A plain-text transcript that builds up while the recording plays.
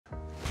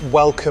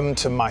Welcome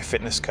to My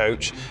Fitness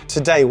Coach.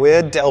 Today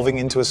we're delving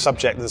into a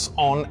subject that's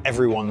on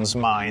everyone's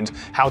mind: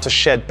 how to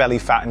shed belly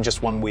fat in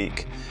just 1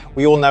 week.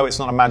 We all know it's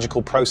not a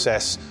magical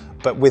process,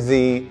 but with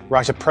the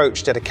right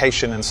approach,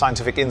 dedication, and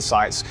scientific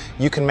insights,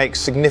 you can make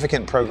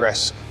significant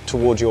progress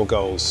toward your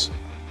goals.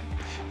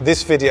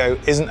 This video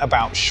isn't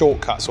about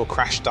shortcuts or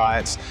crash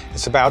diets.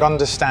 It's about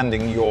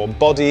understanding your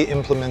body,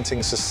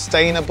 implementing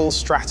sustainable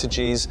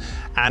strategies,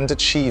 and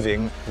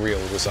achieving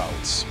real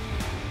results.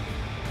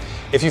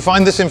 If you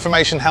find this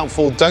information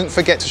helpful, don't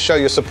forget to show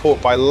your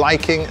support by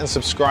liking and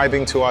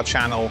subscribing to our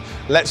channel.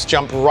 Let's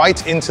jump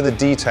right into the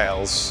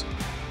details.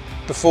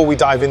 Before we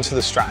dive into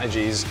the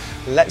strategies,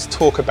 let's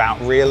talk about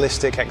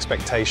realistic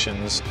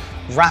expectations.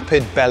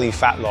 Rapid belly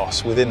fat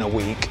loss within a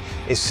week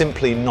is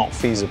simply not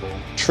feasible.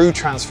 True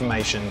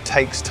transformation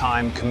takes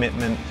time,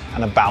 commitment,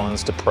 and a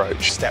balanced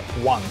approach. Step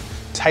 1,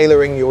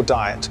 tailoring your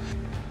diet.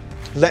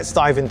 Let's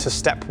dive into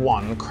step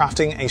 1,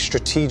 crafting a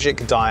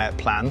strategic diet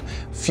plan.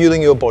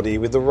 Fueling your body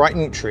with the right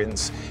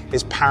nutrients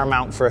is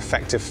paramount for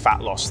effective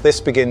fat loss.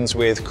 This begins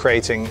with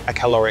creating a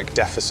caloric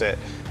deficit,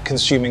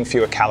 consuming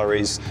fewer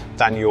calories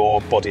than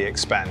your body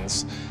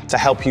expends. To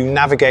help you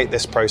navigate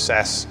this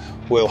process,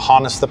 we'll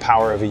harness the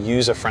power of a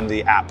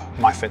user-friendly app,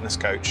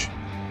 MyFitnessCoach.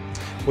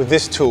 With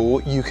this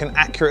tool, you can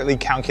accurately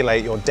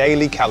calculate your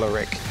daily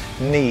caloric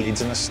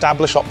needs and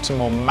establish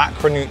optimal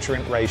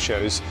macronutrient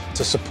ratios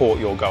to support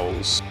your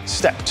goals.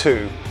 Step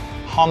 2,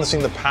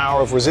 harnessing the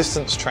power of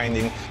resistance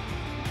training.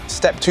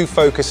 Step 2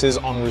 focuses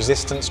on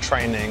resistance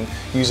training.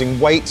 Using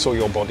weights or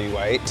your body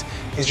weight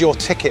is your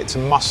ticket to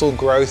muscle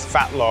growth,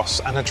 fat loss,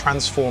 and a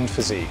transformed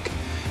physique.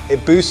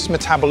 It boosts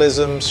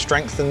metabolism,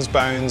 strengthens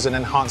bones, and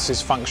enhances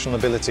functional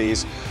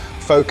abilities.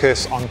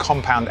 Focus on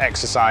compound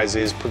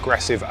exercises,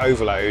 progressive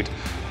overload,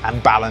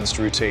 and balanced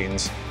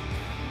routines.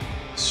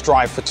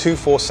 Strive for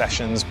 2-4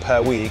 sessions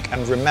per week,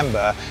 and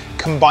remember,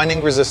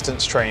 combining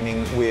resistance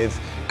training with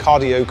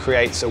cardio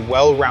creates a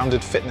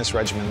well-rounded fitness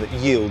regimen that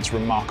yields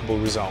remarkable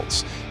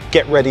results.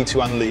 Get ready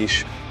to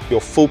unleash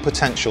your full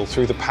potential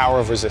through the power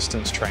of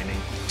resistance training.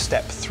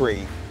 Step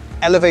 3,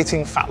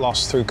 elevating fat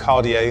loss through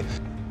cardio.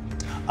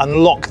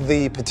 Unlock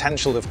the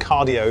potential of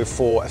cardio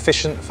for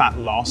efficient fat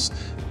loss.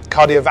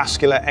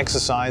 Cardiovascular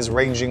exercise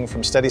ranging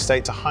from steady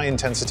state to high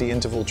intensity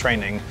interval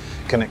training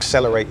can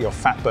accelerate your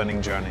fat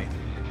burning journey.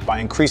 By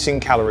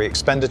increasing calorie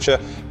expenditure,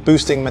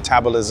 boosting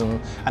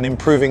metabolism, and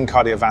improving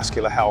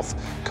cardiovascular health,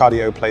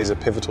 cardio plays a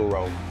pivotal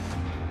role.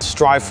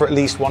 Strive for at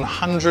least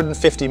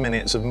 150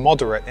 minutes of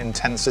moderate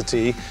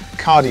intensity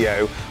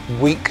cardio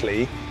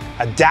weekly,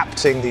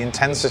 adapting the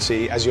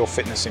intensity as your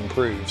fitness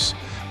improves.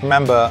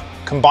 Remember,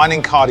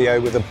 combining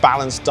cardio with a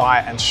balanced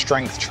diet and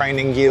strength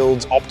training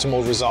yields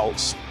optimal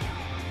results.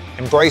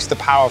 Embrace the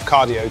power of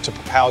cardio to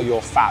propel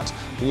your fat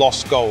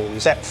loss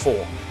goals. Step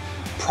 4,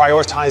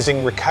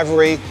 prioritizing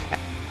recovery.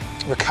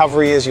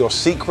 Recovery is your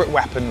secret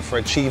weapon for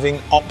achieving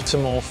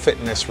optimal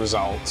fitness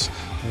results.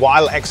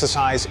 While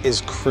exercise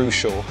is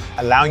crucial,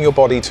 allowing your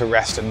body to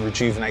rest and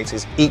rejuvenate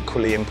is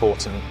equally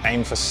important.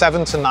 Aim for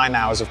 7 to 9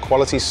 hours of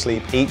quality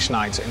sleep each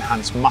night to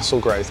enhance muscle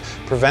growth,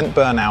 prevent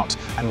burnout,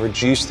 and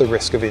reduce the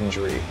risk of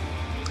injury.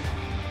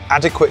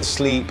 Adequate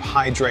sleep,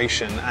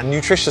 hydration, and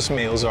nutritious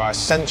meals are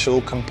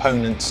essential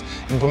components.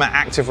 Implement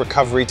active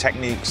recovery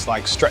techniques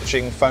like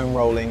stretching, foam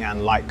rolling,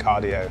 and light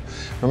cardio.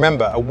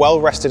 Remember, a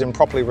well-rested and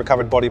properly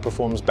recovered body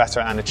performs better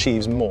and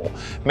achieves more.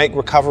 Make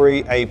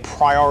recovery a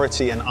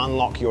priority and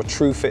unlock your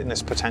true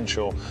fitness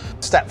potential.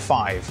 Step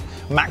 5,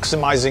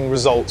 maximizing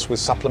results with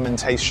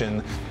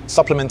supplementation.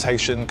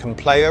 Supplementation can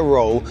play a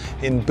role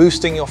in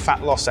boosting your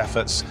fat loss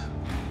efforts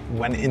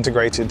when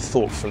integrated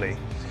thoughtfully.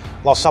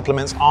 While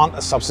supplements aren't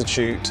a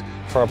substitute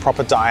for a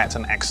proper diet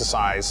and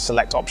exercise,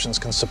 select options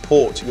can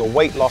support your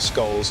weight loss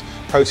goals.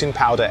 Protein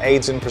powder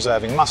aids in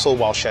preserving muscle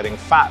while shedding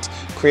fat.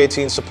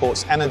 Creatine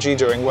supports energy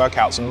during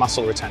workouts and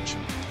muscle retention.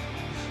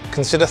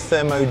 Consider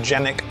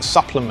thermogenic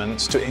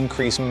supplements to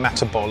increase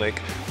metabolic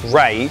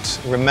rate.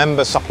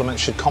 Remember,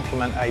 supplements should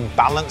complement a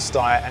balanced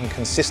diet and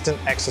consistent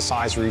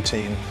exercise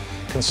routine.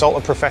 Consult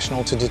a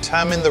professional to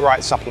determine the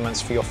right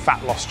supplements for your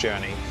fat loss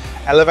journey.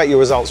 Elevate your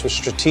results with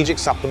strategic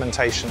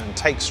supplementation and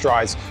take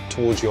strides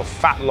towards your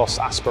fat loss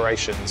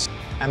aspirations.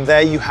 And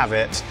there you have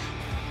it,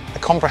 a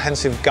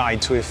comprehensive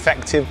guide to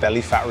effective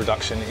belly fat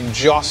reduction in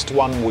just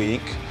 1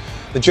 week.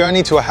 The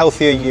journey to a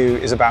healthier you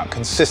is about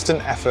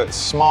consistent efforts,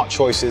 smart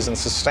choices, and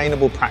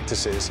sustainable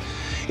practices.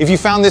 If you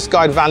found this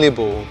guide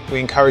valuable,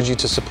 we encourage you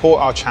to support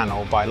our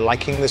channel by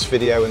liking this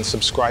video and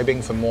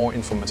subscribing for more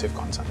informative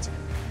content.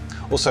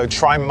 Also,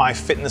 try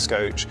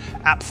MyFitnessCoach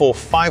app for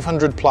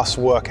 500 plus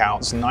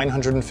workouts,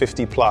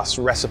 950 plus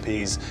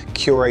recipes,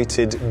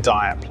 curated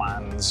diet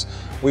plans.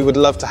 We would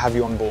love to have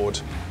you on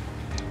board.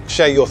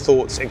 Share your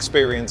thoughts,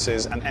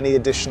 experiences, and any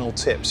additional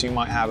tips you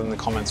might have in the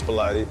comments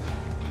below.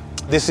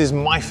 This is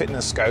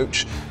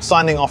MyFitnessCoach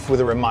signing off with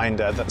a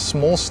reminder that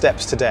small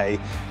steps today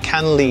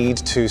can lead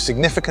to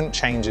significant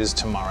changes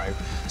tomorrow.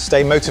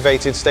 Stay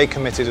motivated, stay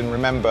committed, and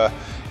remember,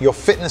 your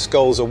fitness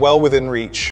goals are well within reach.